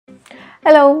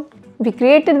Hello, we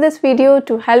created this video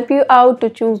to help you out to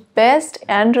choose best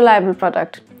and reliable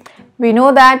product. We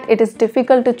know that it is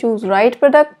difficult to choose right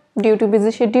product due to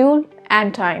busy schedule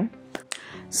and time.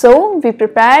 So we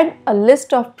prepared a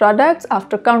list of products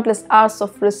after countless hours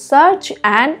of research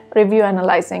and review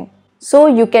analyzing. So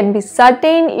you can be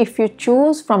certain if you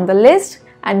choose from the list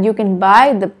and you can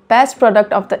buy the best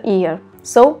product of the year.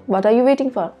 So what are you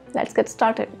waiting for? Let's get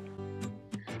started.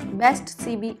 Best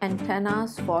CB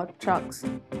antennas for trucks.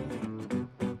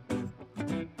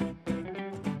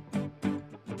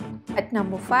 At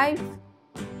number 5,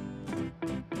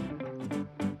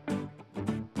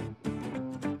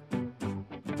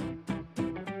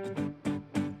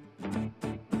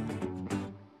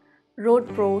 Rode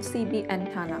Pro CB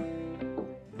antenna.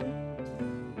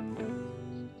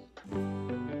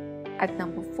 At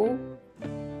number 4,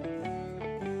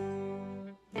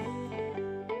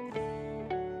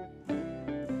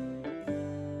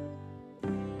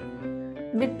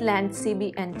 Midland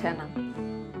CB antenna.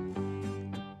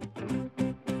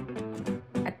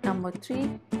 At number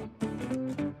 3,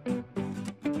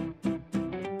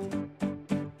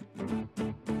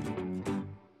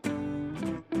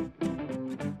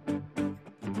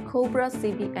 Cobra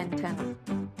CB antenna.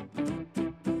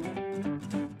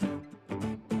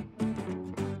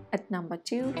 At number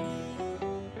 2,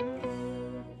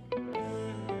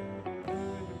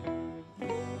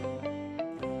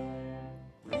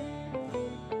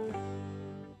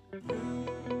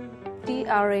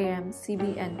 TRAM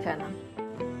CB antenna.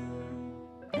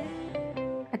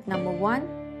 At number 1,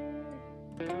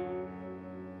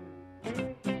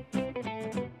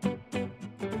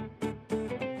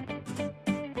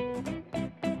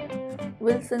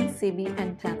 Wilson CB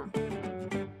antenna.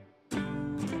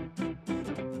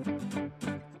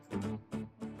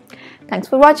 Thanks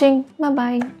for watching. Bye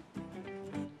bye.